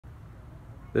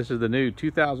This is the new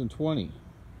 2020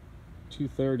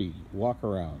 230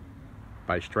 walk-around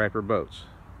by Striper Boats.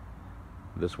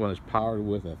 This one is powered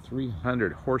with a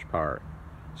 300 horsepower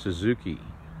Suzuki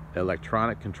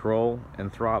electronic control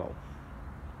and throttle.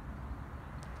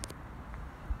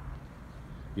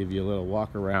 Give you a little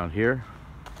walk around here.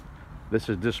 This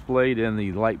is displayed in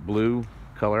the light blue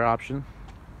color option.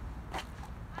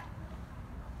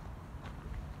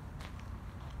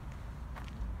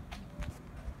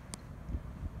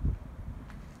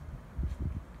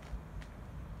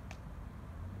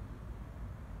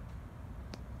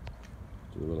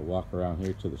 Do a little walk around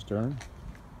here to the stern.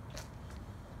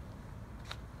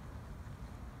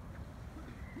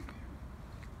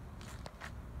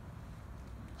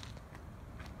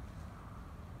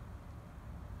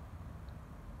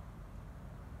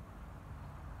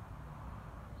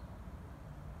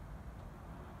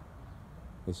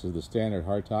 This is the standard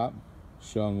hardtop,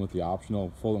 shown with the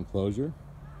optional full enclosure.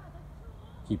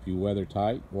 Keep you weather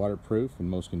tight, waterproof in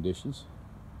most conditions.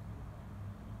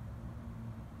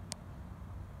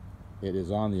 It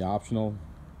is on the optional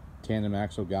tandem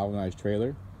axle galvanized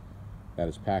trailer that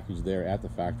is packaged there at the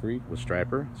factory with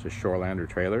Striper. It's a Shorelander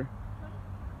trailer.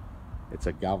 It's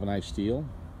a galvanized steel.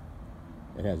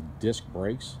 It has disc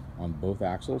brakes on both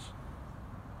axles.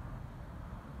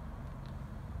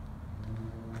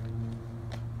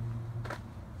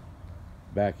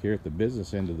 Back here at the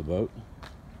business end of the boat,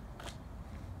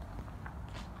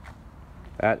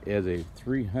 that is a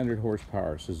 300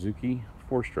 horsepower Suzuki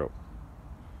 4-stroke.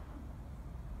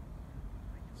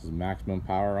 This is maximum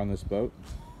power on this boat.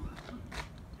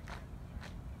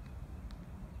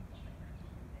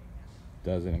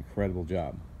 Does an incredible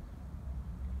job.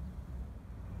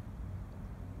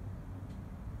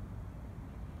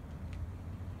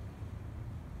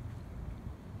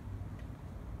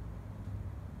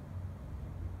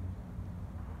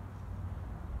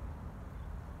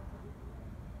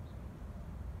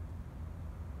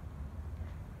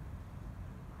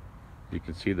 You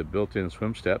can see the built-in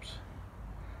swim steps.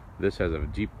 This has a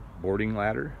deep boarding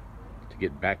ladder to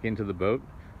get back into the boat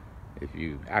if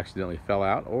you accidentally fell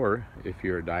out, or if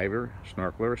you're a diver,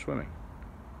 snorkeler, or swimming.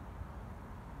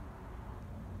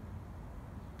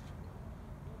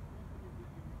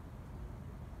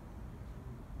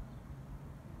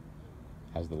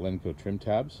 Has the Lenco trim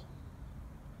tabs.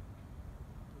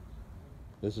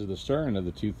 This is the stern of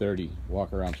the 230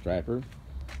 walk-around Striper.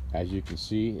 As you can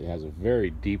see, it has a very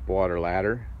deep water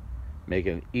ladder,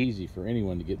 making it easy for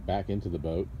anyone to get back into the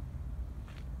boat.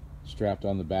 Strapped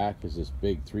on the back is this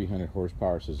big 300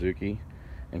 horsepower Suzuki.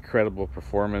 Incredible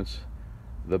performance.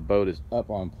 The boat is up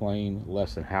on plane,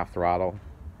 less than half throttle.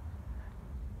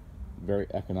 Very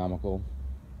economical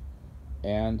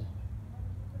and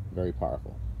very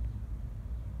powerful.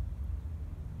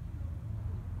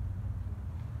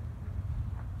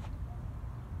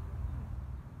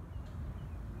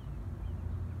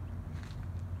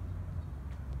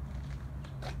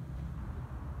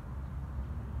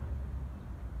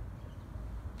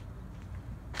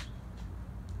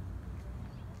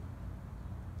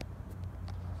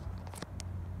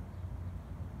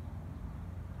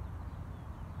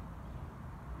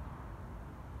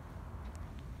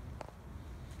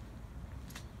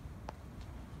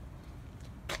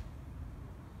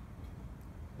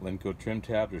 Lenco trim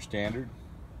tabs are standard.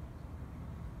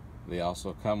 They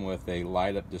also come with a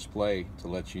light up display to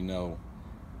let you know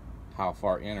how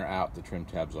far in or out the trim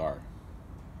tabs are.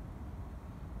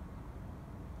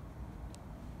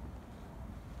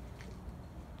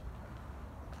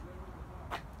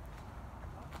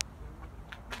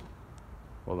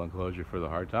 Full enclosure for the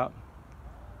hardtop.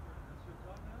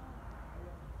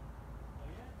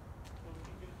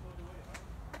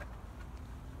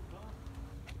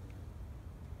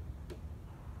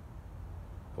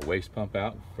 A waste pump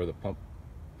out for the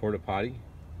porta potty,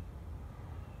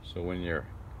 so when you're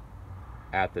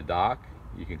at the dock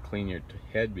you can clean your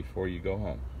head before you go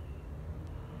home.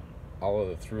 All of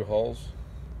the through holes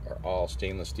are all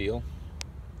stainless steel.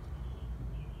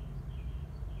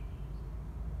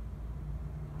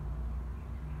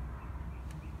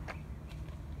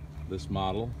 This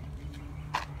model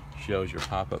shows your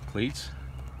pop-up cleats.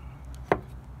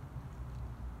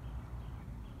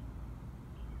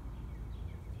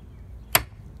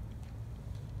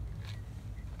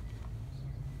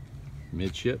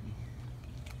 Midship,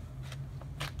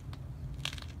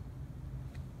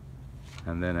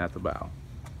 and then at the bow,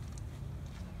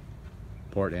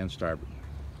 port and starboard.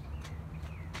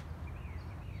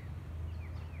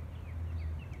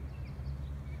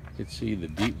 You can see the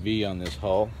deep V on this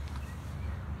hull.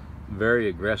 Very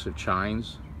aggressive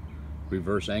chines,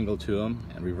 reverse angle to them,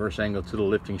 and reverse angle to the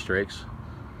lifting strakes.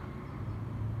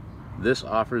 This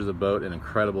offers the boat an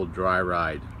incredible dry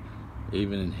ride,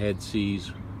 even in head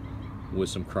seas with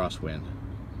some crosswind.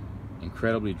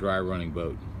 Incredibly dry running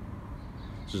boat.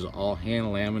 This is all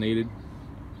hand laminated.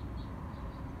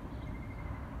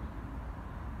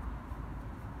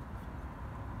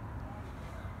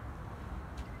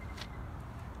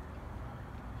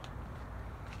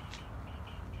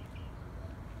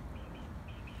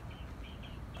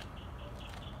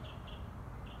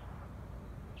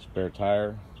 Spare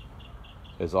tire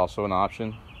is also an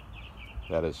option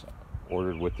that is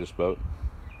ordered with this boat.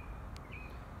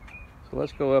 So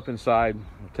let's go up inside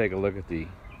and take a look at the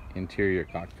interior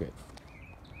cockpit.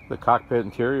 The cockpit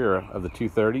interior of the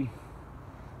 230,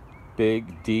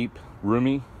 big, deep,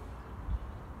 roomy.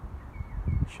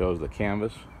 Shows the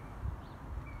canvas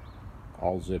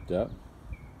all zipped up.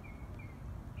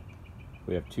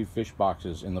 We have 2 fish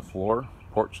boxes in the floor,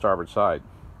 port starboard side.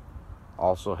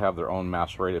 Also have their own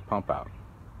macerated pump out.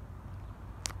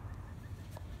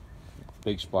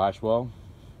 Big splash well.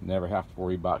 Never have to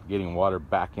worry about getting water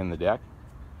back in the deck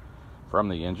from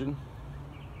the engine.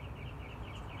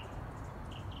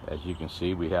 As you can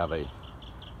see, we have a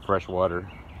freshwater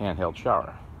handheld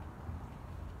shower.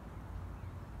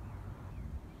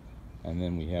 And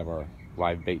then we have our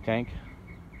live bait tank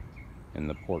in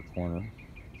the port corner.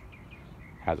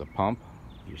 Has a pump.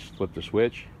 You just flip the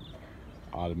switch,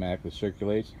 automatically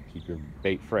circulates, keep your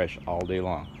bait fresh all day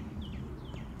long.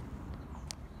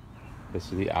 This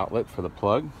is the outlet for the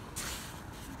plug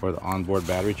for the onboard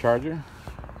battery charger.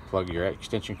 Plug your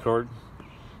extension cord,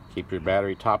 keep your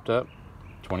battery topped up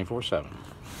 24/7.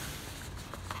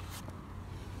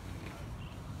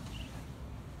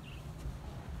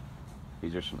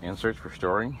 These are some inserts for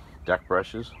storing deck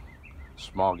brushes,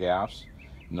 small gaffs.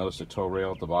 Notice the tow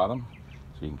rail at the bottom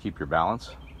so you can keep your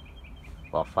balance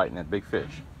while fighting that big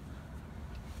fish.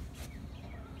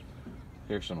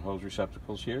 Here's some hose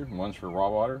receptacles here. One's for raw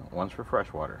water, one's for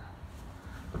fresh water.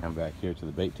 Come back here to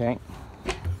the bait tank.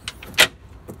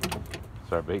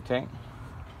 It's our bait tank.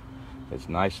 It's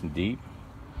nice and deep,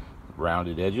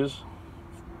 rounded edges.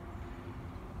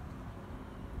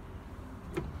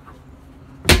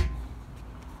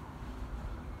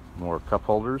 More cup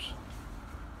holders,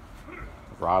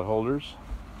 rod holders.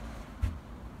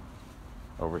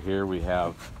 Over here we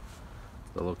have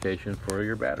the location for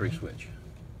your battery switch.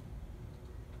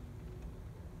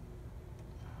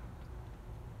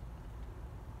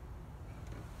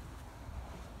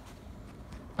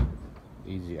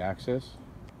 Easy access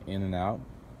in and out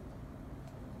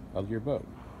of your boat.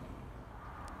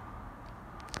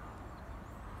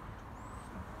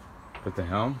 Put the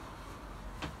helm.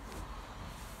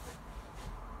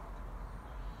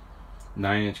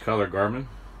 9-inch color Garmin,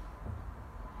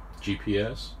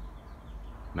 GPS,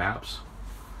 maps,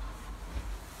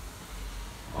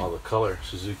 all the color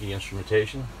Suzuki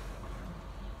instrumentation,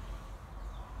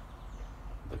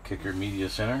 the Kicker Media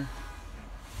Center,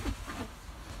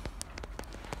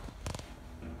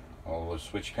 all the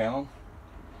switch panel,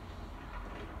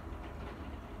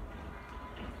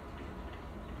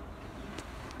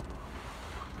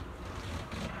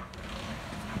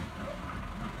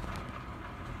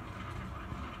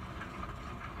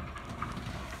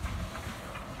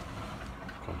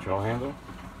 control handle,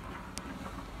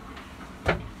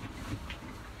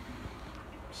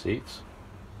 seats,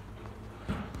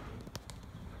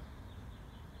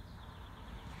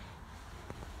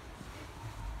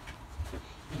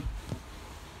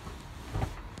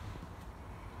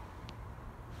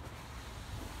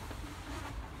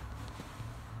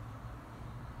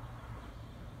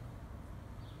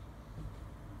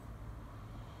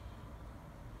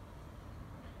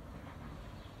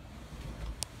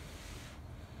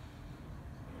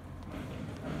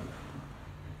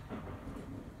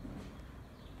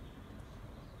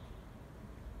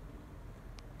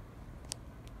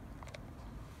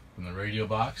 from the radio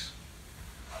box,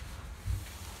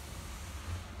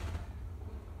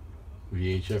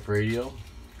 VHF radio,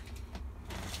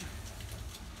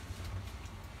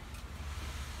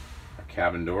 our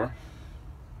cabin door,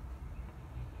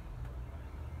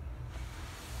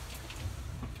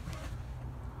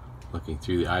 looking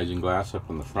through the isinglass up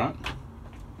in the front,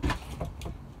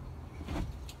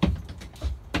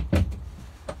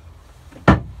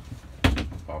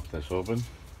 pop this open.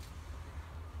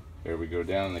 Here we go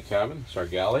down in the cabin. It's our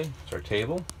galley. It's our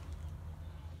table.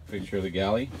 Picture of the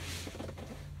galley.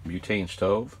 Butane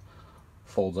stove.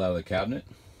 Folds out of the cabinet.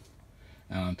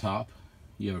 And on top,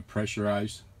 you have a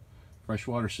pressurized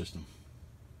freshwater system.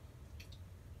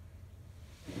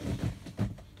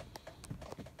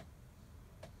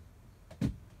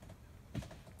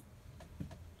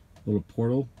 Little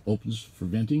portal opens for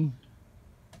venting.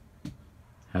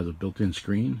 Has a built-in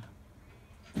screen.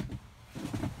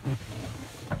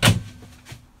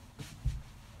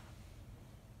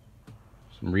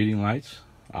 Some reading lights,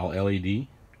 all LED.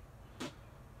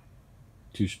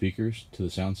 2 speakers to the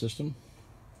sound system.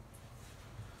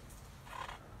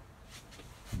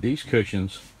 These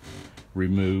cushions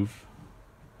remove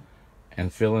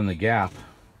and fill in the gap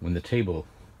when the table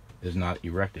is not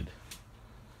erected.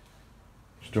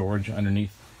 Storage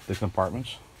underneath the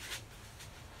compartments.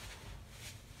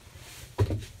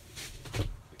 The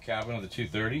cabin of the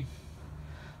 230.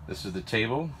 This is the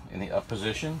table in the up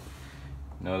position.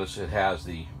 Notice it has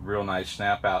the real nice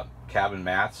snap out cabin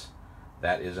mats.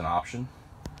 That is an option.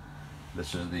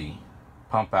 This is the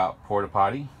pump out porta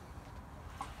potty.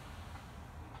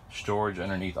 Storage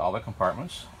underneath all the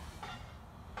compartments.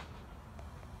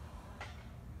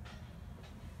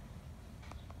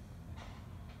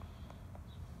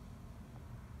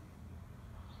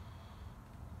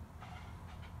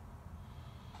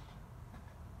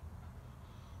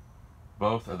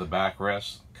 Both of the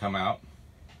backrests come out.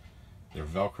 They're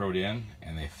velcroed in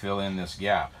and they fill in this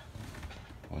gap.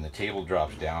 When the table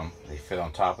drops down, they fit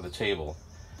on top of the table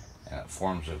and it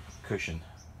forms a cushion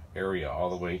area all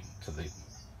the way to the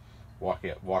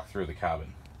walk through the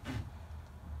cabin.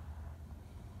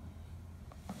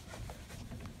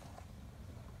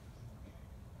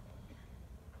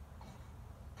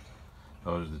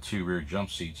 Those are the 2 rear jump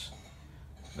seats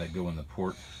that go in the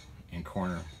port and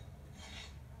corner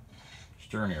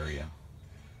stern area.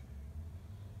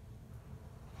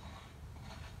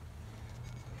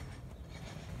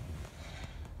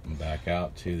 And back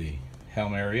out to the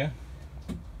helm area.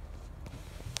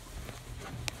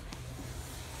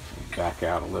 Back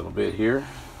out a little bit here.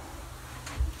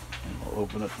 And we'll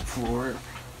open up the floor.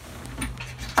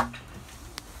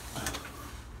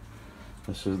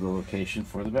 This is the location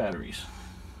for the batteries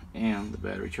and the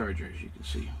battery charger, as you can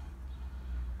see.